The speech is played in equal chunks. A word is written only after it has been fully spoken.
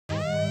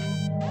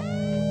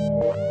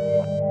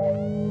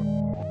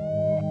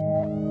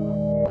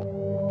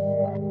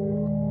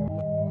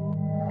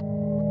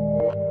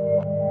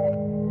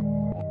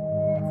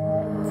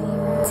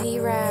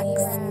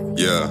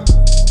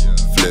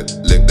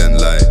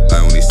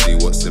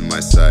what's in my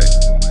sight.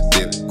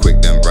 Dip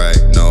quick then right,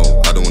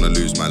 no, I don't wanna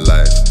lose my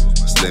life.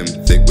 Slim,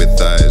 thick with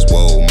thighs,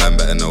 whoa, man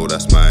better know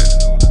that's mine.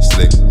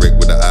 Slick Rick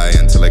with the eye,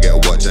 until I get a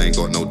watch I ain't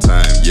got no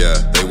time. Yeah,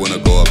 they wanna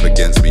go up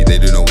against me, they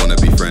do not wanna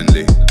be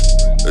friendly.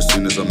 As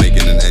soon as I'm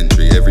making an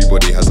entry,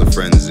 everybody has a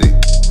frenzy.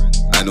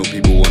 I know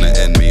people wanna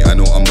end me, I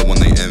know I'm the one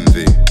they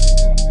envy.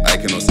 I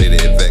cannot say that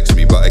it vexed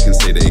me, but I can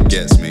say that it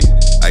gets me.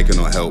 I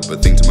cannot help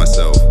but think to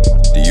myself,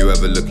 do you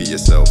ever look at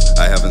yourself?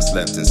 I haven't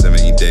slept in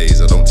 70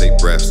 days, I don't take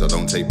breaths, I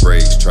don't take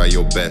breaks. Try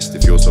your best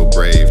if you're so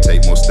brave,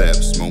 take more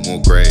steps, smoke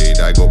more grade.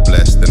 I got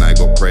blessed, then I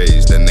got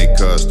praised, then they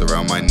cursed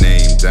around my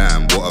name.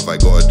 Damn, what have I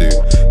gotta do?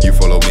 You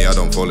follow me, I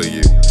don't follow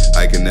you.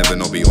 I can never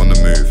not be on the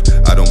move.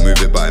 I don't move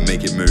it, but I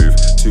make it move.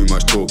 Too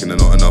much talking and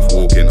not enough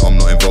walking. I'm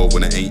not involved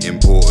when it ain't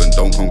important.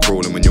 Don't come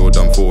crawling when you're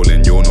done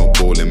falling. You're not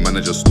balling, man,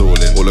 I just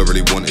stalling. All I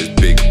really want is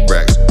big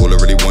racks, all I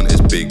really want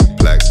is big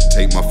plaques.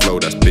 Take my flow,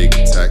 that's big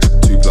tax.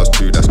 2 plus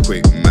 2, that's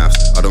quick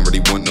maths. I don't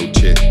really want no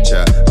chit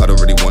chat, I don't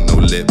really want no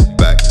lip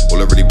back.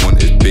 All I really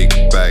want is big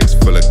bags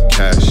full of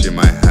cash in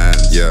my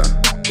hands. Yeah,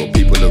 got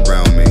people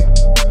around me,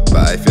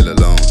 but I feel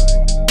alone.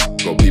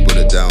 Got people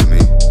that doubt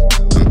me,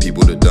 and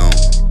people that don't.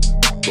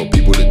 Got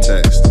people that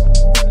text,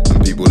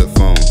 and people that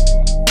phone.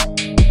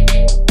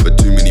 But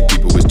too many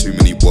people is too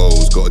many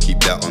woes. Gotta keep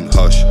that on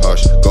hush,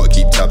 hush. Gotta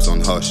keep tabs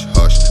on hush,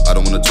 hush. I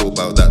don't wanna talk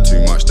about that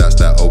too much. That's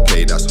that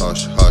okay, that's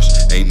hush, hush.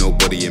 Ain't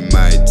nobody in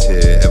my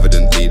tier,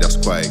 evidently that's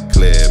quite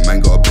clear. Man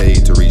gotta pay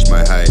to reach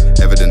my height,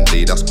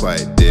 evidently that's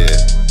quite dear.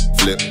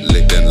 Flip,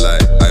 lick then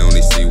light, I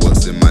only see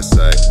what's in my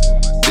sight.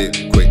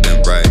 Dip